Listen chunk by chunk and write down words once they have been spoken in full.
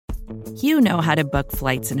You know how to book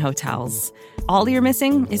flights and hotels. All you're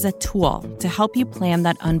missing is a tool to help you plan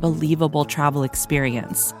that unbelievable travel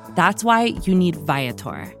experience. That's why you need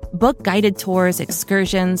Viator. Book guided tours,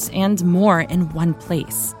 excursions, and more in one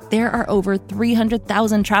place. There are over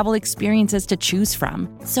 300,000 travel experiences to choose from,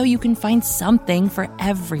 so you can find something for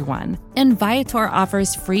everyone. And Viator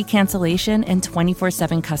offers free cancellation and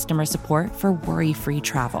 24/7 customer support for worry-free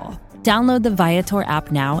travel. Download the Viator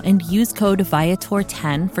app now and use code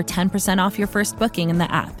Viator10 for 10% off your first booking in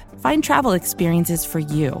the app. Find travel experiences for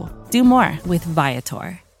you. Do more with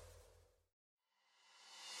Viator.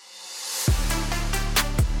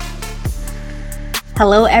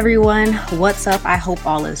 Hello, everyone. What's up? I hope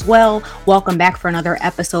all is well. Welcome back for another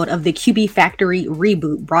episode of the QB Factory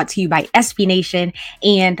Reboot, brought to you by SB Nation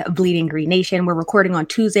and Bleeding Green Nation. We're recording on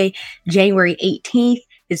Tuesday, January 18th.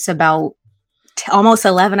 It's about almost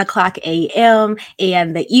 11 o'clock a.m.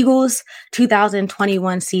 and the Eagles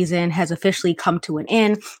 2021 season has officially come to an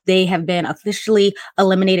end. They have been officially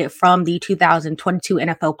eliminated from the 2022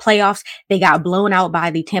 NFL playoffs. They got blown out by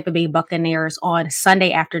the Tampa Bay Buccaneers on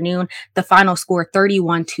Sunday afternoon. The final score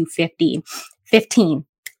 31-15.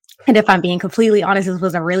 And if I'm being completely honest, this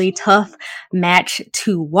was a really tough match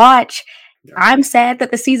to watch. I'm sad that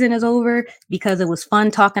the season is over because it was fun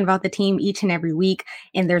talking about the team each and every week.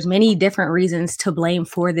 And there's many different reasons to blame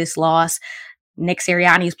for this loss. Nick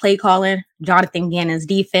Sirianni's play calling, Jonathan Gannon's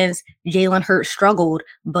defense, Jalen Hurts struggled,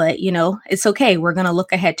 but it's okay. We're going to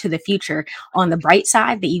look ahead to the future. On the bright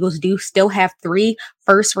side, the Eagles do still have 3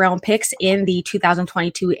 first-round picks in the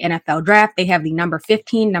 2022 NFL draft. They have the number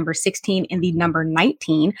 15, number 16, and the number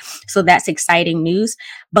 19. So that's exciting news.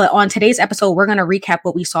 But on today's episode, we're going to recap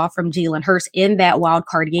what we saw from Jalen Hurts in that wild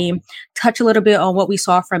card game, touch a little bit on what we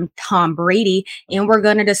saw from Tom Brady, and we're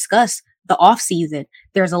going to discuss the offseason.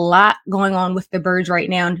 There's a lot going on with the Birds right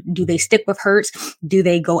now. Do they stick with Hurts? Do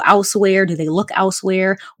they go elsewhere? Do they look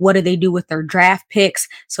elsewhere? What do they do with their draft picks?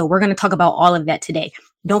 So we're going to talk about all of that today.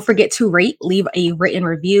 Don't forget to rate, leave a written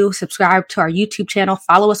review, subscribe to our YouTube channel,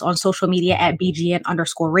 follow us on social media at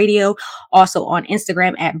BGN_radio, also on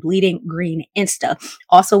Instagram at Bleeding Green Insta.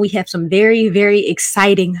 Also, we have some very, very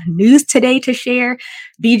exciting news today to share.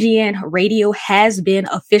 BGN Radio has been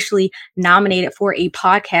officially nominated for a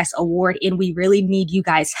podcast award, and we really need you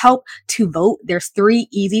guys' help to vote. There's 3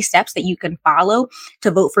 easy steps that you can follow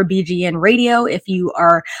to vote for BGN Radio. If you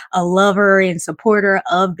are a lover and supporter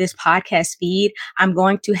of this podcast feed, I'm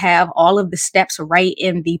going to have all of the steps right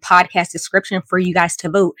in the podcast description for you guys to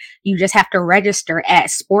vote. You just have to register at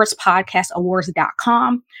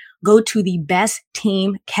sportspodcastawards.com. Go to the best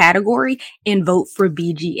team category and vote for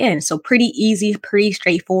BGN. So pretty easy, pretty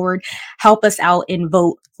straightforward. Help us out and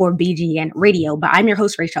vote for BGN Radio. But I'm your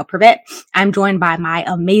host, Rachel Prevet. I'm joined by my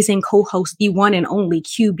amazing co-host, the one and only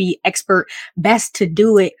QB expert, best to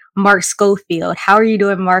do it, Mark Schofield. How are you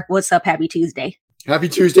doing, Mark? What's up? Happy Tuesday. Happy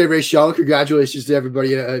Tuesday, Rachel. Congratulations to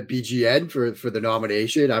everybody at BGN for the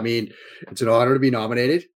nomination. I mean, it's an honor to be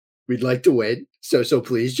nominated. We'd like to win. So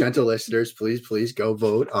please, gentle listeners, please go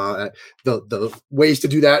vote. The ways to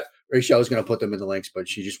do that, Rachel is going to put them in the links, but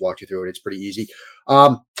she just walked you through it. It's pretty easy.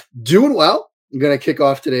 Doing well. I'm going to kick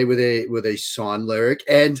off today with a song lyric.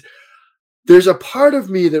 And there's a part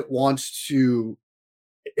of me that wants to,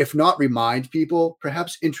 if not remind people,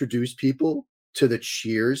 perhaps introduce people to the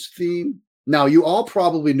Cheers theme. Now, you all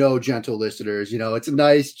probably know, gentle listeners, it's a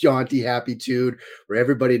nice, jaunty, happy tune where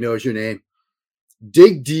everybody knows your name.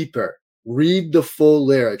 Dig deeper. Read the full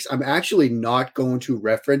lyrics. I'm actually not going to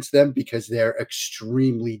reference them because they're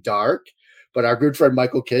extremely dark. But our good friend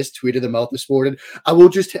Michael Kiss tweeted them out this morning. I will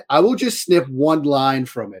just snip one line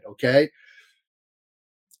from it, okay?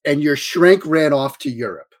 And your shrink ran off to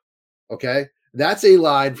Europe, okay? That's a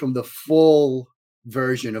line from the full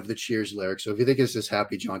version of the Cheers lyrics. So if you think it's this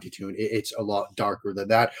happy, jaunty tune, it's a lot darker than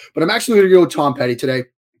that. But I'm actually going to go with Tom Petty today.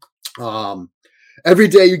 Every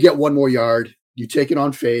day you get one more yard. You take it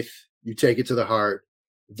on faith. You take it to the heart.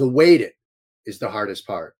 The waiting is the hardest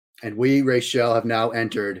part. And we, Rachel, have now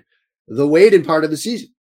entered the waiting part of the season.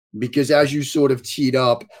 Because as you sort of teed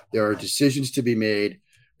up, there are decisions to be made.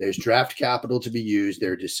 There's draft capital to be used.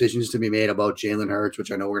 There are decisions to be made about Jalen Hurts,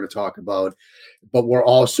 which I know we're going to talk about. But we're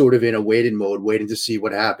all sort of in a waiting mode, waiting to see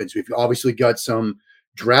what happens. We've obviously got some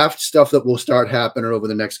draft stuff that will start happening over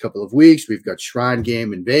the next couple of weeks. We've got Shrine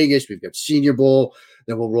Game in Vegas. We've got Senior Bowl.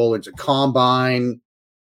 Then we'll roll into Combine,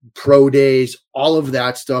 Pro Days, all of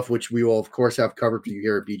that stuff, which we will, of course, have covered for you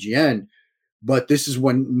here at BGN. But this is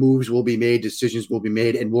when moves will be made, decisions will be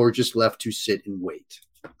made, and we're just left to sit and wait.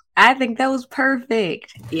 I think that was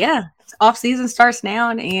perfect. Yeah. Off season starts now,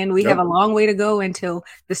 and we have a long way to go until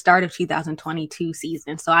the start of 2022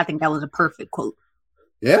 season. So I think that was a perfect quote.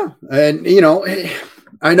 Yeah. And,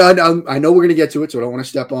 I know we're going to get to it, so I don't want to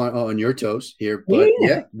step on your toes here, but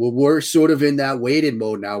Yeah. we're sort of in that waiting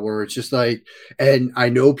mode now where it's just like, and I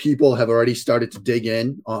know people have already started to dig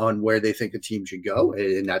in on where they think the team should go,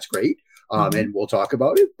 and that's great. And we'll talk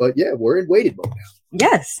about it, but yeah, we're in waiting mode now.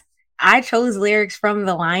 Yes. I chose lyrics from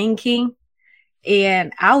The Lion King,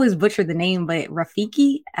 and I always butcher the name, but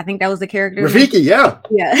Rafiki, I think that was the character. Rafiki, yeah.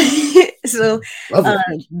 Yeah. So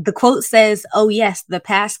the quote says, "Oh yes, the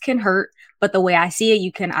past can hurt, but the way I see it,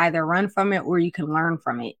 you can either run from it or you can learn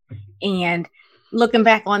from it." And looking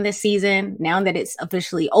back on this season, now that it's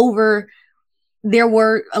officially over, there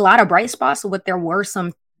were a lot of bright spots, but there were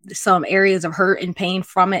some areas of hurt and pain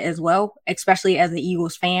from it as well, especially as the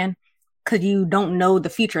Eagles fan, because you don't know the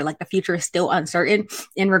future. Like, the future is still uncertain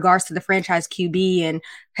in regards to the franchise QB and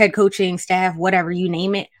head coaching staff, whatever you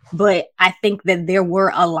name it. But I think that there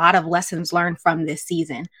were a lot of lessons learned from this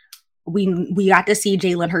season. We got to see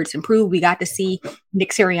Jalen Hurts improve. We got to see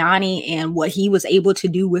Nick Sirianni and what he was able to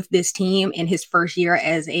do with this team in his first year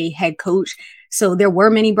as a head coach. So there were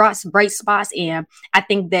many bright spots, and I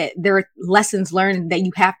think that there are lessons learned that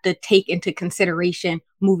you have to take into consideration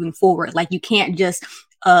moving forward. Like, you can't just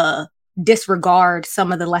disregard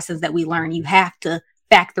some of the lessons that we learn. You have to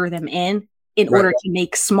factor them in order to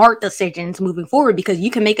make smart decisions moving forward, because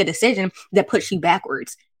you can make a decision that puts you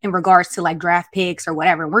backwards in regards to like draft picks or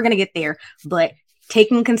whatever. We're going to get there, but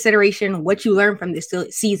taking in consideration what you learn from this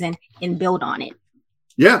season and build on it.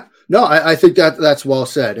 Yeah, no, I think that's well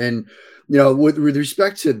said. And, with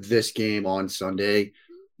respect to this game on Sunday,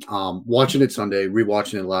 watching it Sunday,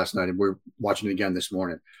 rewatching it last night, and we're watching it again this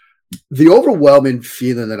morning, the overwhelming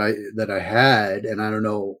feeling that I had, and I don't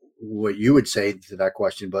know what you would say to that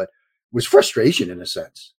question, but was frustration in a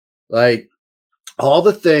sense. Like, all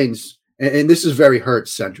the things, and this is very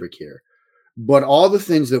Hurts centric here, but all the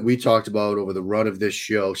things that we talked about over the run of this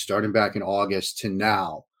show, starting back in August to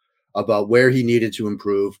now, about where he needed to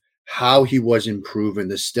improve, how he was improving,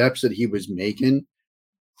 the steps that he was making,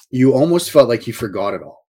 you almost felt like he forgot it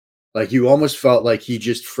all. Like, you almost felt like he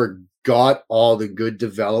just forgot all the good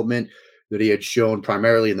development that he had shown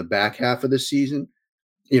primarily in the back half of the season.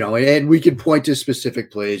 And we can point to specific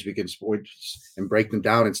plays, we can point and break them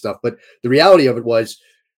down and stuff. But the reality of it was,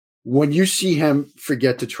 when you see him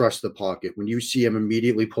forget to trust the pocket, when you see him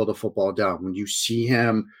immediately pull the football down, when you see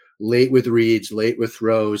him late with reads, late with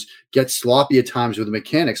throws, get sloppy at times with the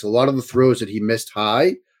mechanics, a lot of the throws that he missed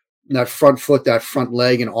high, that front foot, that front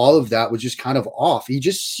leg, and all of that was just kind of off. He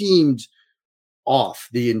just seemed off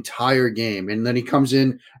the entire game. And then he comes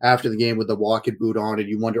in after the game with the walking boot on, and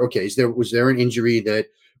you wonder, okay, was there an injury that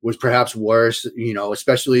was perhaps worse?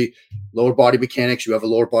 Especially lower body mechanics. You have a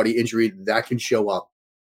lower body injury that can show up.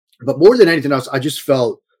 But more than anything else, I just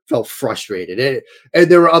felt frustrated. And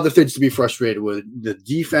there were other things to be frustrated with. The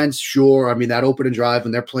defense, sure. I mean, that opening drive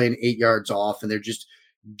when they're playing 8 yards off and they're just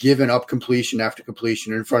giving up completion after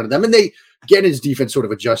completion in front of them. And his defense sort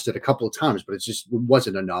of adjusted a couple of times, but it just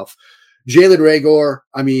wasn't enough. Jalen Reagor,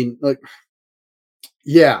 I mean,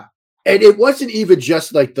 yeah. And it wasn't even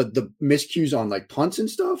just like the miscues on like punts and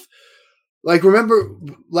stuff. Like, remember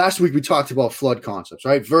last week we talked about flood concepts,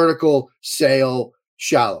 right? Vertical, sail,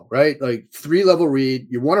 shallow, right? Like 3-level read.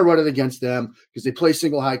 You want to run it against them because they play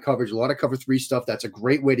single high coverage, a lot of cover 3 stuff. That's a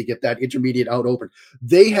great way to get that intermediate out open.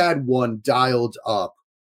 They had one dialed up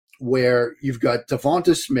where you've got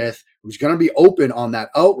Devonta Smith, who's going to be open on that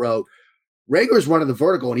out route. Reagor's running the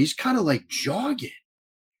vertical, and he's kind of like jogging.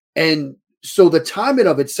 And so the timing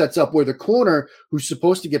of it sets up where the corner, who's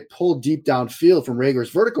supposed to get pulled deep downfield from Reagor's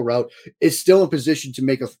vertical route, is still in position to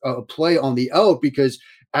make a play on the out, because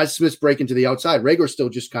as Smith's breaking to the outside, Reagor's still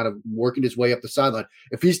just kind of working his way up the sideline.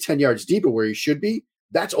 If he's 10 yards deeper where he should be,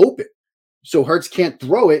 that's open. So Hurts can't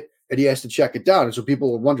throw it, and he has to check it down. And so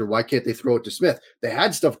people will wonder, why can't they throw it to Smith? They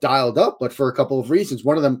had stuff dialed up, but for a couple of reasons,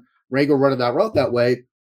 one of them, Reagor running that route that way,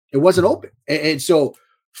 it wasn't open. And so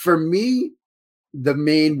for me, the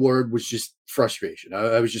main word was just frustration.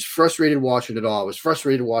 I was just frustrated watching it all. I was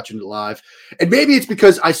frustrated watching it live. And maybe it's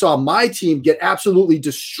because I saw my team get absolutely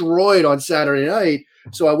destroyed on Saturday night,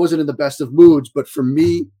 so I wasn't in the best of moods. But for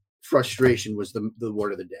me, frustration was the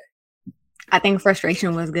word of the day. I think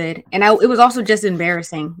frustration was good. And it was also just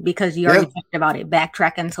embarrassing because you already talked about it,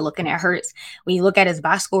 backtracking to looking at Hurts. When you look at his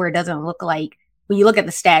box score, it doesn't look like, when you look at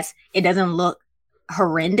the stats, it doesn't look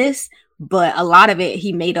horrendous, but a lot of it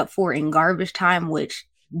he made up for in garbage time, which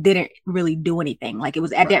didn't really do anything. Like, it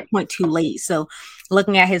was at that point too late. So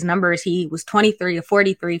looking at his numbers, he was 23 of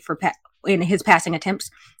 43 in his passing attempts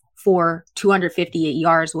for 258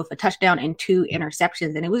 yards with a touchdown and 2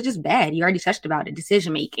 interceptions. And it was just bad. You already touched about it.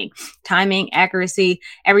 Decision-making, timing, accuracy,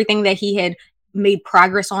 everything that he had made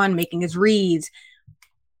progress on, making his reads,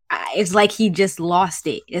 it's like he just lost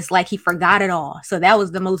it. It's like he forgot it all. So that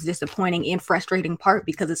was the most disappointing and frustrating part,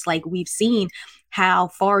 because it's like we've seen how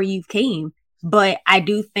far you've came. But I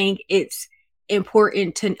do think it's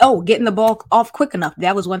important to getting the ball off quick enough.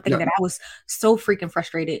 That was one thing that I was so freaking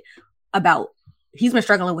frustrated about. He's been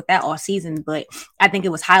struggling with that all season, but I think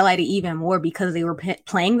it was highlighted even more because they were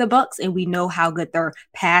playing the Bucs, and we know how good their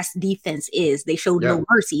pass defense is. They showed no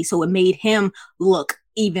mercy, so it made him look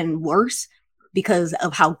even worse because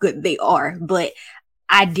of how good they are. But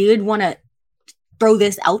I did want to throw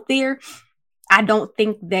this out there. I don't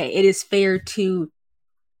think that it is fair to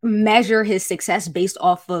measure his success based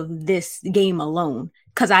off of this game alone.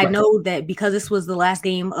 Because I know that because this was the last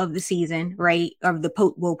game of the season, right? Of the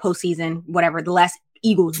postseason, whatever, the last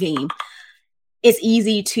Eagles game, it's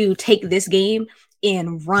easy to take this game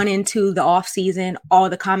and run into the off season. All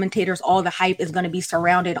the commentators, all the hype is going to be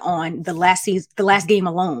surrounded on the last game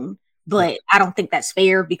alone. But I don't think that's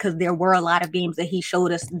fair, because there were a lot of games that he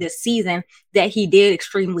showed us this season that he did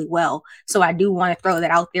extremely well. So I do want to throw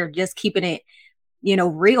that out there, just keeping it,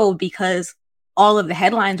 real, because all of the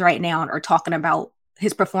headlines right now are talking about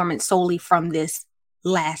his performance solely from this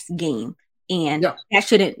last game. And that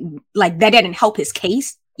didn't help his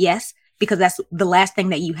case. Yes, because that's the last thing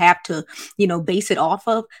that you have to, base it off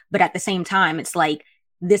of. But at the same time, it's like,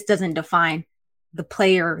 this doesn't define the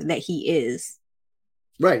player that he is.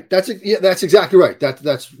 Right. That's exactly right.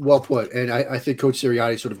 That's well put. And I think Coach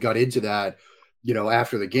Sirianni sort of got into that,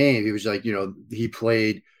 after the game. He was like, he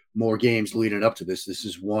played more games leading up to this. This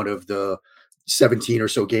is one of the 17 or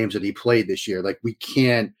so games that he played this year. Like, we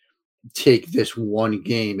can't take this one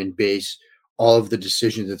game and base all of the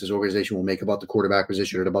decisions that this organization will make about the quarterback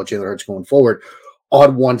position and about Jalen Hurts going forward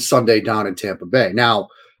on one Sunday down in Tampa Bay. Now,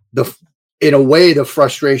 in a way, the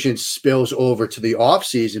frustration spills over to the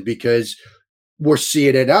offseason, because we're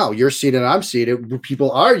seeing it now. You're seeing it. I'm seeing it.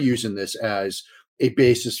 People are using this as a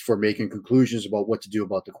basis for making conclusions about what to do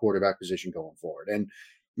about the quarterback position going forward. And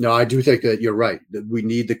no, I do think that you're right, that we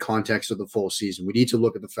need the context of the full season. We need to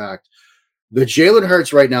look at the fact that Jalen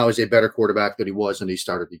Hurts right now is a better quarterback than he was when he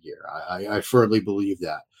started the year. I firmly believe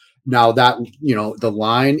that. Now that, the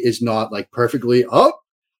line is not like perfectly up,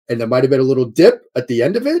 and there might have been a little dip at the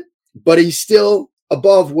end of it, but he's still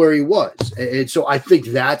above where he was. And so I think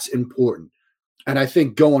that's important. And I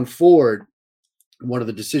think going forward, one of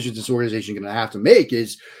the decisions this organization is going to have to make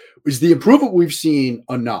is the improvement we've seen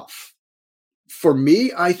enough? For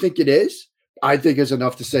me, I think it is. I think it's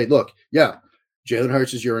enough to say, look, Jalen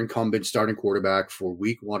Hurts is your incumbent starting quarterback for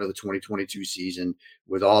week 1 of the 2022 season,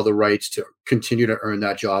 with all the rights to continue to earn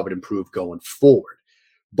that job and improve going forward.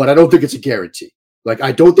 But I don't think it's a guarantee. Like,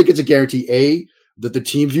 I don't think it's a guarantee, that the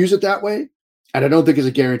team views it that way. And I don't think it's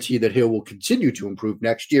a guarantee that he will continue to improve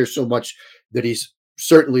next year so much that he's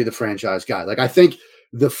certainly the franchise guy. Like, I think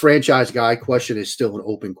the franchise guy question is still an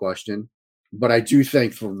open question. But I do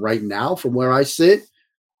think from right now, from where I sit,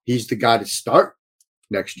 he's the guy to start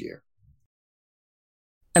next year.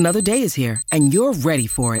 Another day is here, and you're ready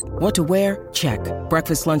for it. What to wear? Check.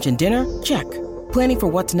 Breakfast, lunch, and dinner? Check. Planning for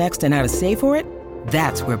what's next and how to save for it?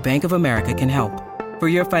 That's where Bank of America can help. For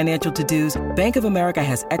your financial to-dos, Bank of America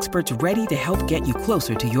has experts ready to help get you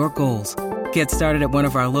closer to your goals. Get started at one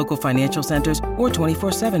of our local financial centers or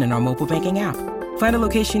 24/7 in our mobile banking app. Find a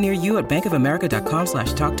location near you at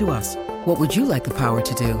bankofamerica.com/talktous. What would you like the power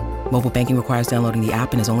to do? Mobile banking requires downloading the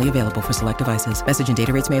app and is only available for select devices. Message and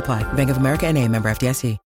data rates may apply. Bank of America N.A., member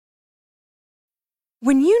FDIC.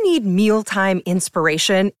 When you need mealtime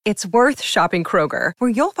inspiration, it's worth shopping Kroger, where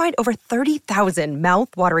you'll find over 30,000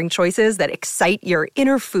 mouth-watering choices that excite your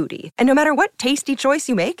inner foodie. And no matter what tasty choice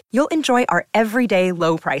you make, you'll enjoy our everyday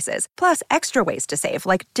low prices, plus extra ways to save,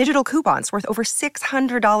 like digital coupons worth over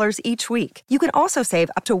 $600 each week. You can also save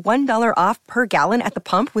up to $1 off per gallon at the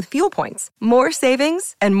pump with fuel points. More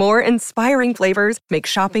savings and more inspiring flavors make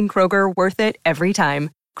shopping Kroger worth it every time.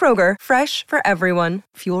 Kroger, fresh for everyone.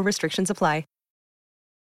 Fuel restrictions apply.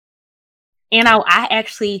 And I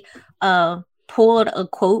actually pulled a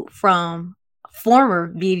quote from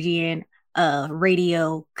former BGN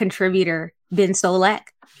radio contributor Ben Solak.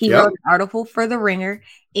 He wrote an article for The Ringer,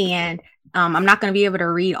 and I'm not going to be able to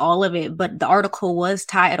read all of it, but the article was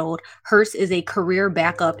titled, "Hurts is a career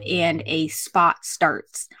backup and a spot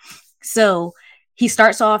starts." So he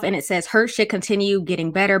starts off and it says, "Hurts should continue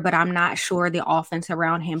getting better, but I'm not sure the offense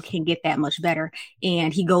around him can get that much better."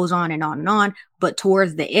 And he goes on and on and on. But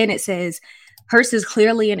towards the end, it says, "Hurts is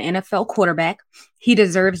clearly an NFL quarterback. He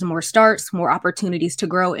deserves more starts, more opportunities to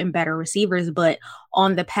grow, and better receivers. But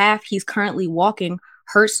on the path he's currently walking,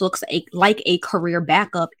 Hurts looks like a career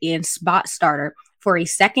backup and spot starter For a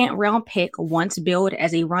second round pick, once billed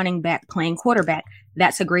as a running back playing quarterback,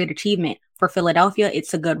 that's a great achievement. For Philadelphia,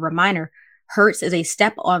 it's a good reminder. Hurts is a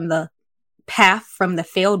step on the path from the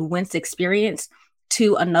failed Wentz experience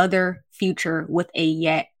to another future with a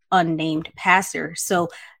yet unnamed passer. So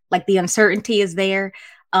like the uncertainty is there.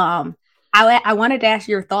 I wanted to ask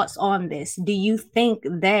your thoughts on this. Do you think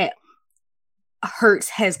that Hurts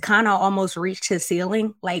has kind of almost reached his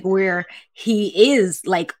ceiling, like where he is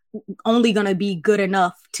like only going to be good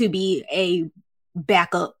enough to be a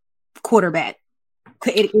backup quarterback?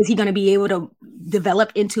 Is he going to be able to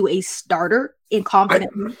develop into a starter in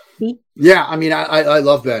confident? Yeah, I mean, I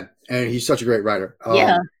love Ben, and he's such a great writer.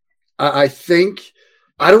 I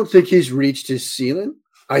don't think he's reached his ceiling.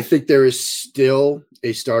 I think there is still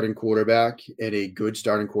a starting quarterback and a good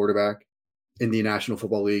starting quarterback in the National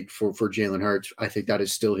Football League for Jalen Hurts. I think that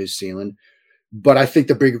is still his ceiling. But I think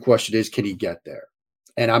the bigger question is, can he get there?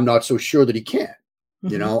 And I'm not so sure that he can.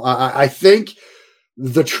 Mm-hmm. You know, I think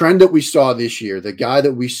the trend that we saw this year, the guy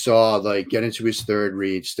that we saw like get into his third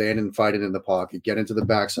read, stand and fighting in the pocket, get into the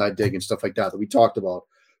backside dig and stuff like that we talked about,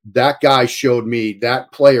 that guy showed me,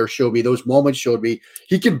 that player showed me, those moments showed me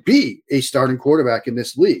he can be a starting quarterback in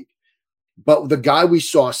this league. But the guy we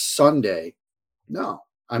saw Sunday, no.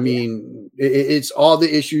 I mean, it's all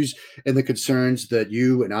the issues and the concerns that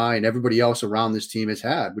you and I and everybody else around this team has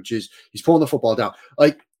had, which is he's pulling the football down.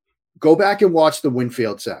 Like, go back and watch the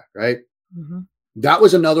Winfield sack, right? Mm-hmm. That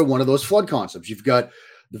was another one of those flood concepts. You've got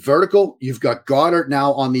the vertical, you've got Goddard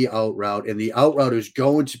now on the out route, and the out route is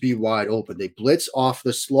going to be wide open. They blitz off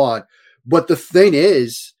the slot. But the thing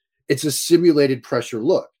is, it's a simulated pressure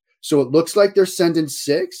look. So it looks like they're sending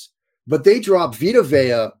 6, but they drop Vita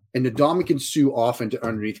Vea and Ndamukong Suh off into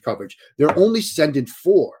underneath coverage. They're only sending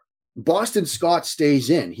 4. Boston Scott stays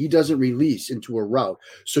in. He doesn't release into a route.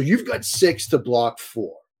 So you've got 6 to block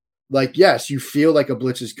 4. Like, yes, you feel like a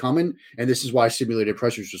blitz is coming, and this is why simulated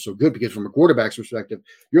pressures are so good, because from a quarterback's perspective,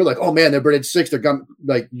 you're like, oh, man, they're bringing 6. They're going,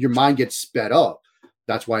 like, your mind gets sped up.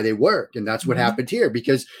 That's why they work, and that's what happened here,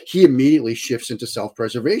 because he immediately shifts into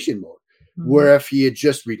self-preservation mode, where if he had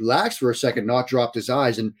just relaxed for a second, not dropped his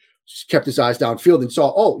eyes and kept his eyes downfield and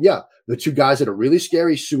saw, oh, yeah, the 2 guys that are really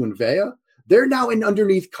scary, Suh and Vea, they're now in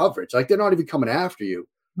underneath coverage. Like, they're not even coming after you.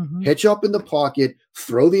 Hitch up in the pocket,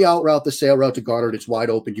 throw the out route, the sail route to Goddard. It's wide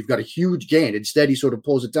open. You've got a huge gain. Instead, he sort of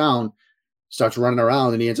pulls it down, starts running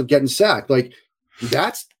around, and he ends up getting sacked. Like,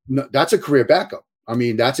 that's a career backup. I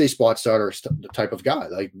mean, that's a spot starter type of guy.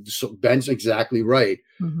 Like, so Ben's exactly right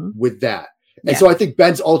with that. And so I think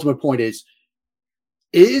Ben's ultimate point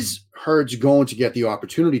is Hurts going to get the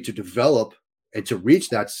opportunity to develop and to reach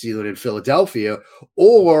that ceiling in Philadelphia,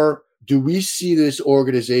 or do we see this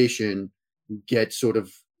organization get sort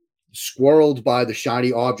of squirreled by the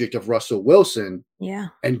shiny object of Russell Wilson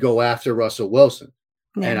and go after Russell Wilson?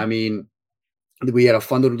 And I mean, we had a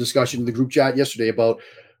fun little discussion in the group chat yesterday about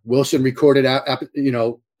Wilson recorded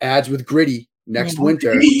ads with Gritty next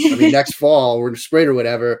winter. I mean, next fall or in spring or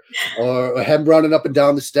whatever, or him running up and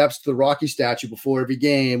down the steps to the Rocky statue before every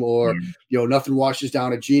game, or nothing washes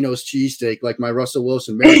down a Geno's cheesesteak like my Russell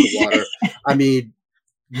Wilson miracle water. I mean,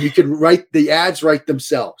 you can write the ads write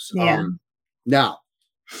themselves. Now,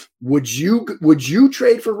 would you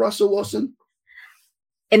trade for Russell Wilson?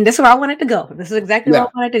 And this is where I wanted to go. This is exactly where I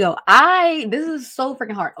wanted to go. This is so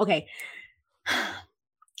freaking hard. Okay.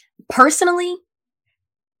 Personally,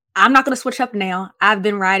 I'm not going to switch up now. I've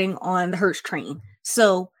been riding on the Hurts train.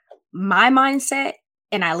 So my mindset,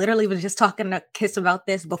 and I literally was just talking to Kiss about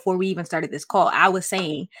this before we even started this call. I was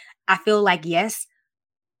saying, I feel like, yes,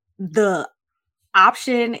 the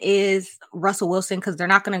option is Russell Wilson, because they're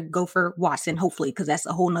not going to go for Watson, hopefully, because that's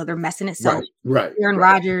a whole nother mess in itself. Right. Aaron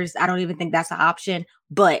Rodgers, I don't even think that's an option.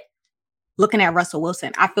 But looking at Russell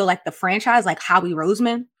Wilson, I feel like the franchise, like Howie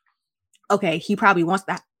Roseman, okay, he probably wants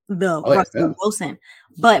that. Russell Wilson.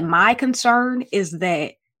 But my concern is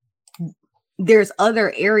that there's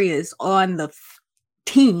other areas on the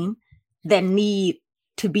team that need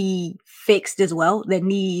to be fixed as well, that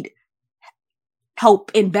need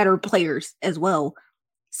help in better players as well.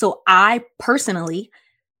 So I personally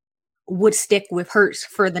would stick with Hurts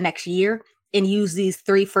for the next year and use these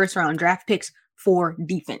 3 first-round draft picks for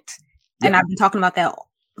defense. And I've been talking about that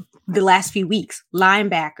the last few weeks.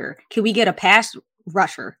 Linebacker. Can we get a pass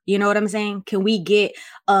rusher? You know what I'm saying? Can we get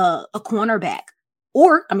a cornerback?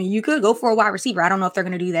 Or, I mean, you could go for a wide receiver. I don't know if they're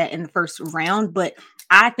going to do that in the first round, but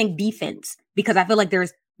I think defense, because I feel like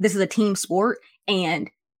this is a team sport, and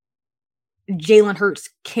Jalen Hurts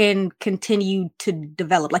can continue to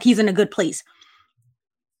develop. Like, he's in a good place.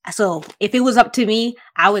 So if it was up to me,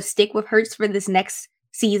 I would stick with Hurts for this next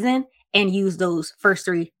season and use those first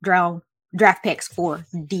 3 round draft picks for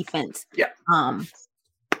defense. Yeah.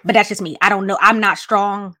 But that's just me. I don't know. I'm not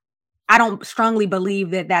strong. I don't strongly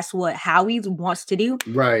believe that that's what Howie wants to do.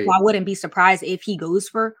 Right. So I wouldn't be surprised if he goes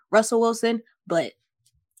for Russell Wilson, but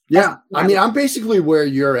yeah, I mean, I'm basically where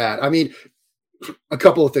you're at. I mean, a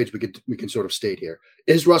couple of things we can sort of state here.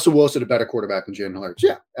 Is Russell Wilson a better quarterback than Jalen Hurts?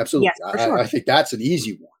 Yeah, absolutely. Yes, for sure. I think that's an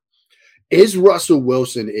easy one. Is Russell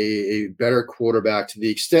Wilson a better quarterback to the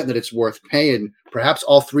extent that it's worth paying perhaps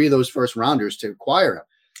all three of those first rounders to acquire him?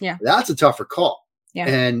 Yeah. That's a tougher call. Yeah.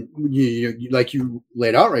 And you like you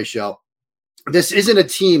laid out, Rachel, this isn't a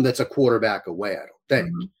team that's a quarterback away, I don't think.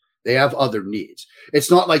 Mm-hmm. They have other needs.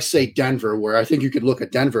 It's not like, say, Denver, where I think you could look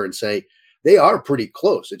at Denver and say they are pretty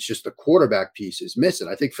close. It's just the quarterback piece is missing.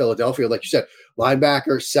 I think Philadelphia, like you said,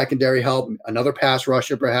 linebacker, secondary help, another pass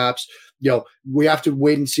rusher, perhaps. We have to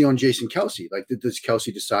wait and see on Jason Kelce. Like, does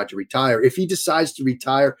Kelce decide to retire? If he decides to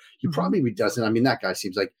retire, he probably doesn't. I mean, that guy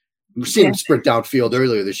seems like we've seen him sprint downfield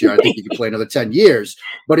earlier this year. I think he could play another 10 years.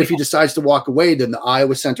 But if he decides to walk away, then the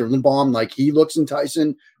Iowa center Lindbaum, like he looks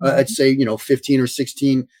enticing at say, 15 or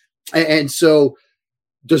 16. And so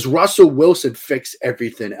does Russell Wilson fix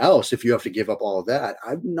everything else if you have to give up all of that?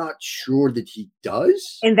 I'm not sure that he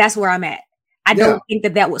does. And that's where I'm at. I don't think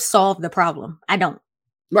that would solve the problem. I don't.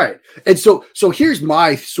 Right. And so here's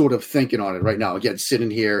my sort of thinking on it right now. Again,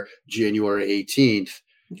 sitting here January 18th.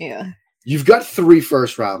 Yeah. You've got 3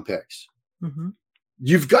 first-round picks. Mm-hmm.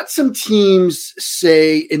 You've got some teams,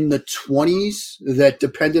 say, in the 20s that,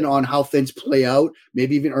 depending on how things play out,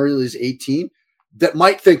 maybe even early as 18, that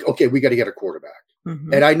might think, okay, we got to get a quarterback.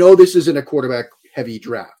 Mm-hmm. And I know this isn't a quarterback-heavy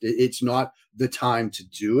draft. It's not the time to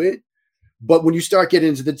do it. But when you start getting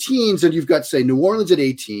into the teens, and you've got, say, New Orleans at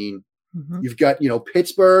 18, you've got,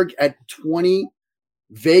 Pittsburgh at 20,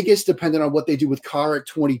 Vegas, depending on what they do with Carr at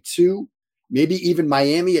 22, maybe even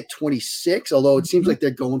Miami at 26, although it seems like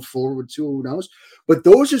they're going forward too, who knows. But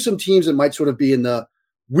those are some teams that might sort of be in the,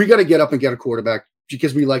 we got to get up and get a quarterback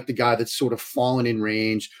because we like the guy that's sort of fallen in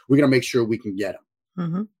range. We're going to make sure we can get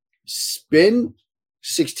him. Spin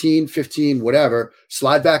 16, 15, whatever,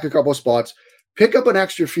 slide back a couple of spots, pick up an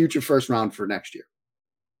extra future first round for next year.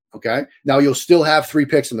 Okay. Now you'll still have 3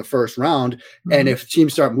 picks in the first round. And if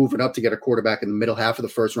teams start moving up to get a quarterback in the middle half of the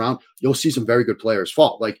first round, you'll see some very good players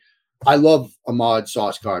fall. Like, I love Ahmad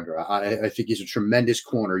Sauce Gardner. I think he's a tremendous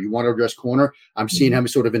corner. You want to address corner? I'm seeing him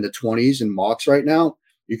sort of in the 20s in mocks right now.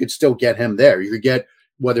 You could still get him there. You could get,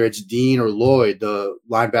 whether it's Dean or Lloyd, the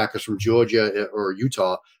linebackers from Georgia or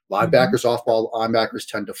Utah. Linebackers, off-ball linebackers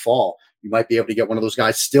tend to fall. You might be able to get one of those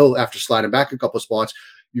guys still after sliding back a couple of spots.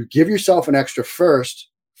 You give yourself an extra first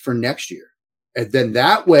for next year. And then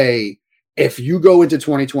that way, if you go into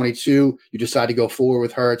 2022, you decide to go forward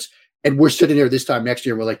with Hurts, and we're sitting here this time next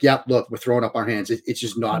year, and we're like, yeah, look, we're throwing up our hands. It's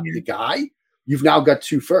just not the guy. You've now got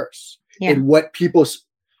 2 firsts. And what people's,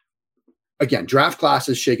 again, draft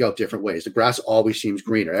classes shake out different ways. The grass always seems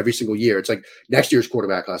greener every single year. It's like next year's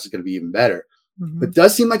quarterback class is going to be even better. But it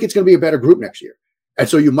does seem like it's going to be a better group next year. And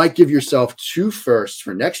so you might give yourself 2 firsts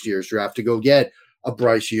for next year's draft to go get a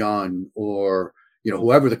Bryce Young or,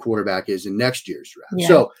 whoever the quarterback is in next year's draft. Yeah.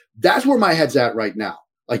 So that's where my head's at right now.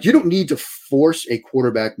 Like, you don't need to force a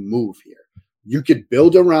quarterback move here. You could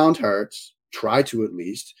build around Hurts, try to at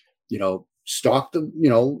least, stock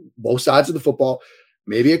the, both sides of the football,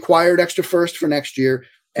 maybe acquire an extra first for next year.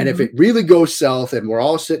 And if it really goes south and we're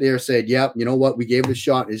all sitting there saying, yep, you know what, we gave it a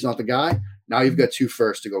shot, he's not the guy. Now you've got 2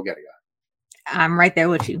 firsts to go get a guy. I'm right there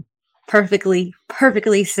with you. Perfectly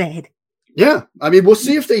said. Yeah. I mean, we'll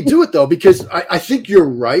see if they do it, though, because I think you're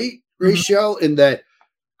right, Rachel, in that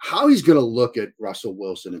how he's going to look at Russell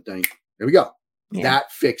Wilson and think, there we go. Yeah.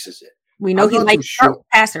 That fixes it. We know he likes strong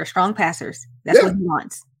passers. That's what he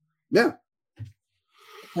wants. Yeah.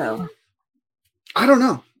 So I don't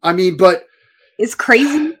know. I mean, but it's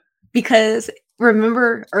crazy because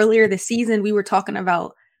remember earlier this season, we were talking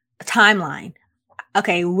about a timeline.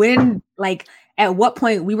 Okay. When, at what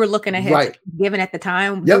point we were looking ahead, given at the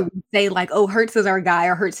time, we would say oh, Hurts is our guy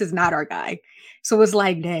or Hurts is not our guy. So it was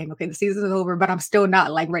like, dang, okay, the season is over, but I'm still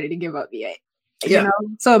not ready to give up yet. You know?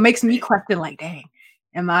 So it makes me question dang,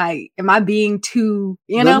 am I being too,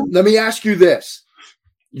 Let me ask you this.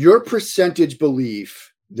 Your percentage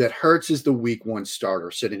belief that Hurts is the week 1 starter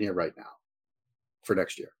sitting here right now for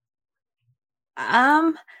next year?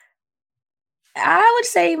 I would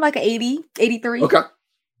say 80, 83. Okay.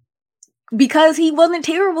 Because he wasn't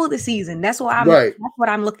terrible this season. That's what that's what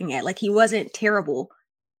I'm looking at. He wasn't terrible.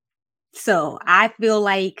 So I feel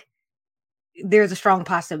like there's a strong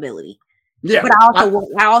possibility. Yeah. But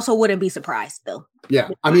I also wouldn't be surprised though. Yeah.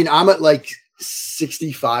 I mean, I'm at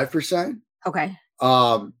 65%. Okay.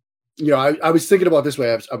 I was thinking about this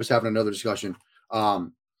way. I was having another discussion.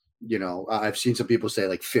 I've seen some people say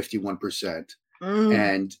like 51%.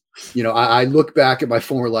 And, I look back at my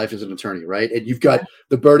former life as an attorney, right? And you've got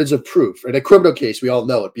the burdens of proof. In a criminal case, we all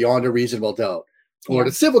know it, beyond a reasonable doubt. Or in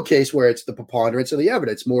a civil case where it's the preponderance of the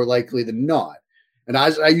evidence, more likely than not. And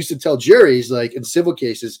as I used to tell juries, like in civil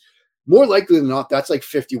cases, more likely than not, that's like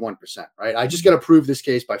 51%, right? I just got to prove this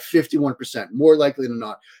case by 51%, more likely than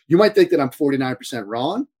not. You might think that I'm 49%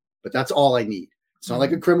 wrong, but that's all I need. It's not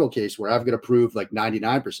like a criminal case where I've got to prove like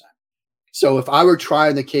 99%. So if I were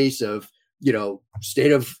trying the case of,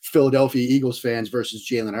 state of Philadelphia Eagles fans versus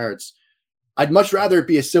Jalen Hurts, I'd much rather it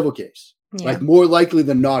be a civil case. Yeah. Like more likely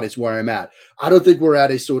than not is where I'm at. I don't think we're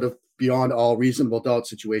at a sort of beyond all reasonable doubt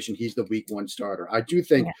situation. He's the week 1 starter. I do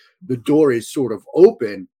think the door is sort of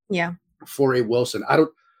open for a Wilson. I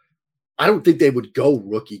don't think they would go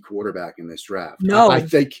rookie quarterback in this draft. No, I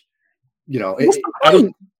think, none of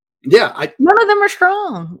them are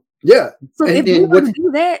strong. Yeah. So if we were to do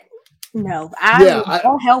that, no,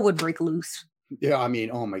 all hell would break loose. Yeah, I mean,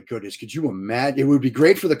 oh my goodness, could you imagine? It would be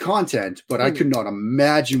great for the content, but I could not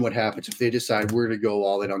imagine what happens if they decide we're going to go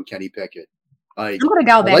all in on Kenny Pickett. I'm going to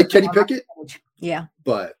dial back. I like Kenny Pickett. Yeah,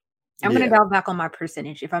 but I'm going to dial back on my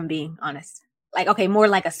percentage if I'm being honest. Like, okay, more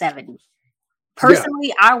like a 70.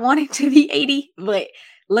 Personally, I want it to be 80, but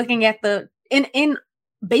looking at the in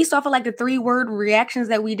based off of like the 3-word reactions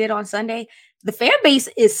that we did on Sunday, the fan base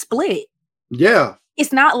is split. Yeah.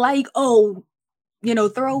 It's not like,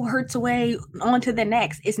 throw Hurts away on to the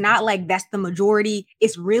next. It's not like that's the majority.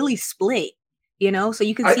 It's really split, so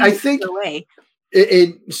you can see I think away.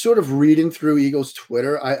 In sort of reading through Eagles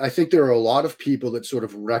Twitter, I think there are a lot of people that sort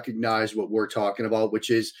of recognize what we're talking about, which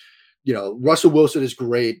is, Russell Wilson is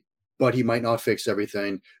great, but he might not fix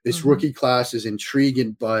everything. This rookie class is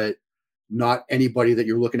intriguing, but not anybody that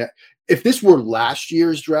you're looking at. If this were last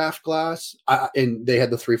year's draft class and they had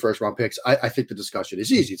the 3 first-round picks, I think the discussion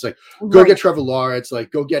is easy. It's like, go get Trevor Lawrence,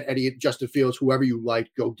 like go get Justin Fields, whoever you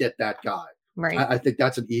like, go get that guy. Right. I think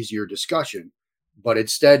that's an easier discussion. But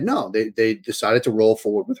instead, no, they decided to roll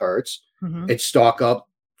forward with Hurts and stock up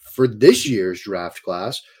for this year's draft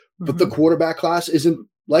class. But the quarterback class isn't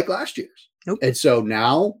like last year's. Nope. And so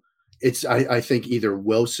now it's, I think, either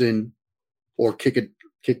Wilson or kick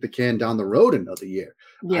the can down the road another year.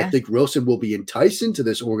 Yeah. I think Wilson will be enticed into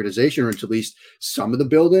this organization or into at least some of the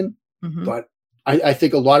building. But I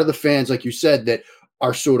think a lot of the fans, like you said, that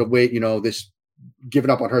are sort of this giving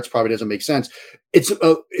up on Hurts probably doesn't make sense.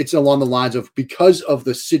 It's along the lines of, because of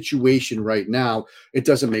the situation right now, it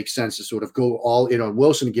doesn't make sense to sort of go all in on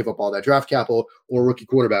Wilson and give up all that draft capital or rookie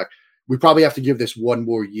quarterback. We probably have to give this one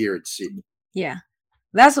more year and see. Yeah,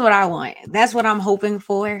 that's what I want. That's what I'm hoping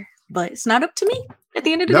for. But it's not up to me at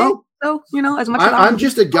the end of the day. So, as much as I'm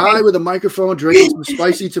just a guy with a microphone drinking some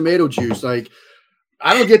spicy tomato juice. Like,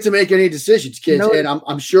 I don't get to make any decisions, kids. No. And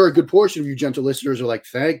I'm sure a good portion of you gentle listeners are like,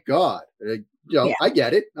 thank God. I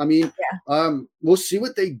get it. I mean, we'll see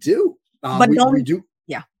what they do. But we do.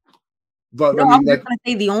 Yeah. But no, I'm just going to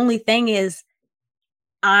say the only thing is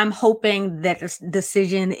I'm hoping that this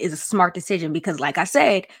decision is a smart decision because, like I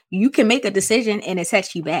said, you can make a decision and it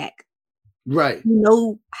sets you back. Right.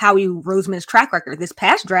 Howie Roseman's track record. This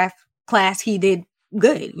past draft class, he did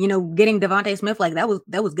good. Getting Devontae Smith, like that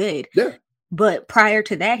was good. Yeah. But prior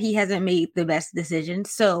to that, he hasn't made the best decision.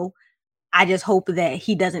 So I just hope that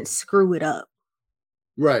he doesn't screw it up.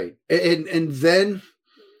 Right. And then,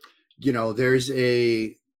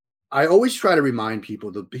 I always try to remind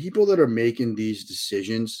people, the people that are making these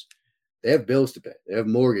decisions, they have bills to pay. They have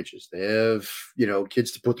mortgages. They have,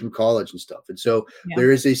 kids to put through college and stuff. And so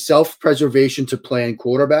there is a self-preservation to playing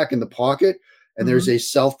quarterback in the pocket. And there's a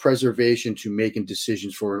self-preservation to making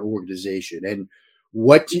decisions for an organization. And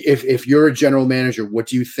if you're a general manager, what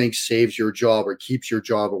do you think saves your job or keeps your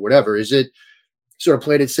job or whatever? Is it sort of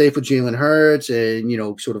played it safe with Jalen Hurts and,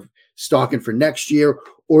 sort of stocking for next year?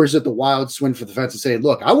 Or is it the wild swing for the fence and saying,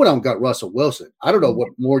 look, I went out and got Russell Wilson. I don't know what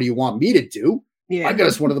more do you want me to do? Yeah. I got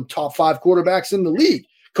us one of the top 5 quarterbacks in the league.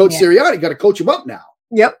 Coach Sirianni got to coach him up now.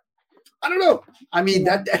 Yep. I don't know. I mean,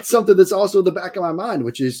 that's something that's also in the back of my mind,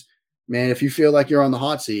 which is, man, if you feel like you're on the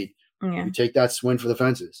hot seat, you take that swing for the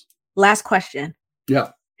fences. Last question.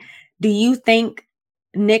 Yeah. Do you think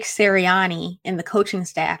Nick Sirianni and the coaching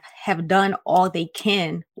staff have done all they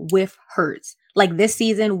can with Hurts? Like this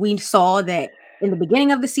season, we saw that in the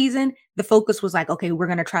beginning of the season, the focus was like, okay, we're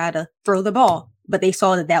going to try to throw the ball. But they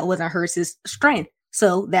saw that wasn't Hurts' strength.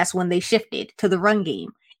 So that's when they shifted to the run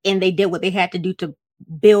game. And they did what they had to do to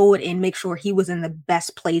build and make sure he was in the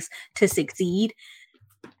best place to succeed.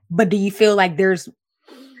 But do you feel like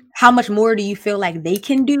how much more do you feel like they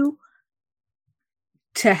can do?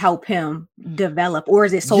 to help him develop, or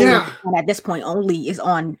is it solely at this point only is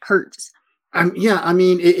on Hurts? I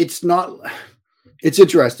mean, it's not. It's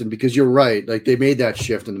interesting because you're right. Like they made that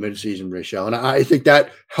shift in the midseason, Rachel, and I think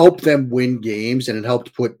that helped them win games, and it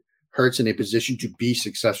helped put Hurts in a position to be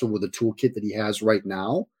successful with the toolkit that he has right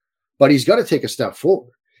now. But he's got to take a step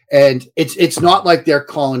forward, and it's not like they're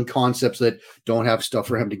calling concepts that don't have stuff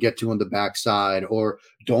for him to get to on the backside, or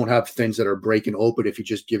don't have things that are breaking open if he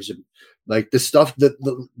just gives him like the stuff that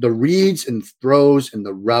the reads and throws and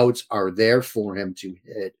the routes are there for him to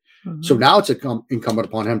hit. Mm-hmm. So now it's incumbent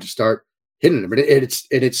upon him to start hitting them.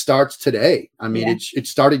 It starts today. I mean, it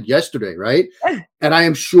started yesterday, right? And I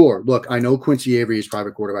am sure, look, I know Quincy Avery is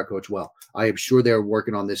private quarterback coach well. I am sure they're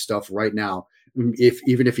working on this stuff right now.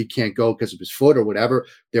 Even if he can't go because of his foot or whatever,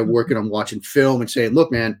 they're working on watching film and saying,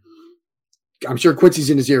 look, man, I'm sure Quincy's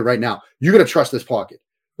in his ear right now. You got to trust this pocket.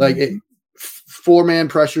 Like 4-man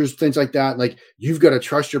pressures, things like that. Like you've got to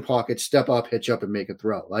trust your pocket, step up, hitch up, and make a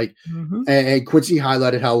throw. Like, and Quincy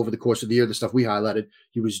highlighted how over the course of the year, the stuff we highlighted,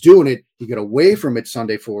 he was doing it. He got away from it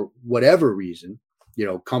Sunday for whatever reason,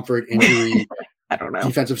 comfort, injury, I don't know,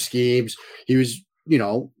 defensive schemes. He was,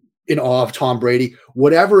 in awe of Tom Brady,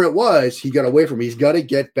 whatever it was, he got away from it. He's got to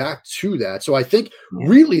get back to that. So I think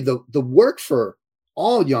really the work for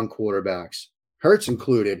all young quarterbacks, Hurts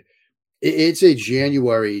included, it's a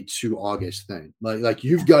January to August thing. Like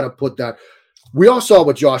you've got to put that. We all saw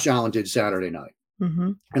what Josh Allen did Saturday night.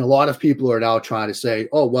 And a lot of people are now trying to say,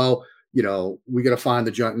 oh, well, we got to find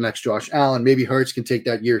the next Josh Allen. Maybe Hurts can take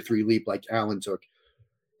that year 3 leap like Allen took.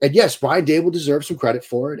 And yes, Brian Dable deserves some credit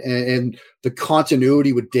for it. And the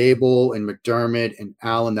continuity with Dable and McDermott and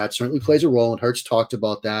Allen, that certainly plays a role. And Hurts talked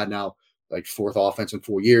about that now, like 4th offense in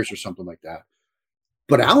 4 years or something like that.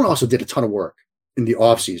 But Allen also did a ton of work in the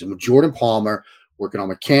offseason with Jordan Palmer, working on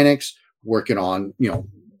mechanics, working on,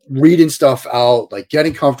 reading stuff out, like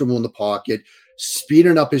getting comfortable in the pocket,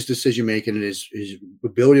 speeding up his decision-making and his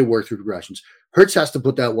ability to work through progressions. Hurts has to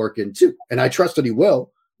put that work in too. And I trust that he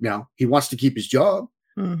will. He wants to keep his job.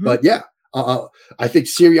 But I think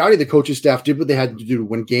Sirianni, the coaching staff, did what they had to do to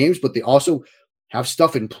win games, but they also have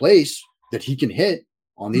stuff in place that he can hit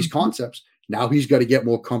on these concepts. Now he's got to get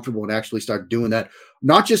more comfortable and actually start doing that.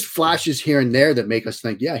 Not just flashes here and there that make us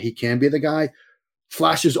think, yeah, he can be the guy.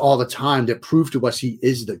 Flashes all the time that prove to us he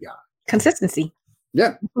is the guy. Consistency.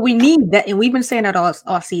 Yeah. We need that. And we've been saying that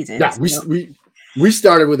all season. Yeah, we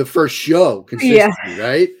started with the first show, consistency,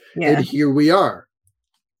 right? Yeah. And here we are.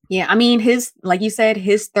 Yeah. I mean, like you said,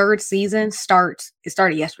 his 3rd season started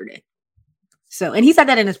yesterday. So, and he said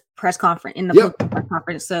that in his press conference, press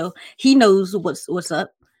conference. So he knows what's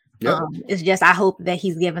up. Yep. It's just, I hope that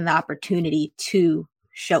he's given the opportunity to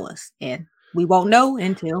show us, and we won't know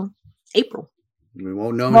until April. We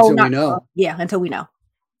won't know until we know. Until we know.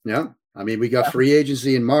 Yeah. I mean, we got free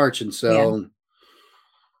agency in March, and so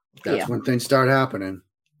that's when things start happening.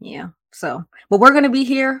 Yeah. So, but we're going to be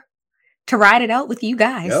here to ride it out with you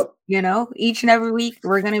guys. Yep. Each and every week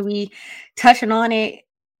we're going to be touching on it,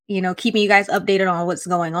 keeping you guys updated on what's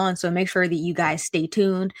going on. So make sure that you guys stay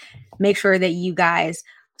tuned. Make sure that you guys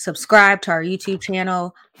subscribe to our YouTube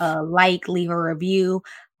channel, leave a review,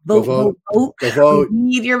 vote. We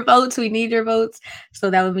need your votes. We need your votes. So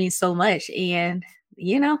that would mean so much. And,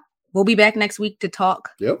 we'll be back next week to talk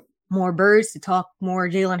more birds, to talk more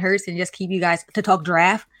Jalen Hurts, and just keep you guys to talk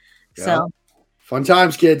draft. Yep. So fun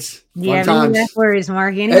times, kids. Fun times. Last words,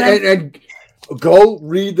 Mark. And go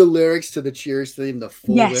read the lyrics to the Cheers theme, the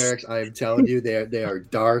full lyrics. I am telling you, they are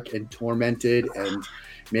dark and tormented, and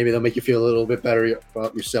maybe they'll make you feel a little bit better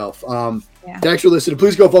about yourself. Thanks for listening.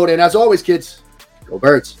 Please go vote. And as always, kids, go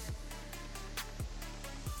Birds.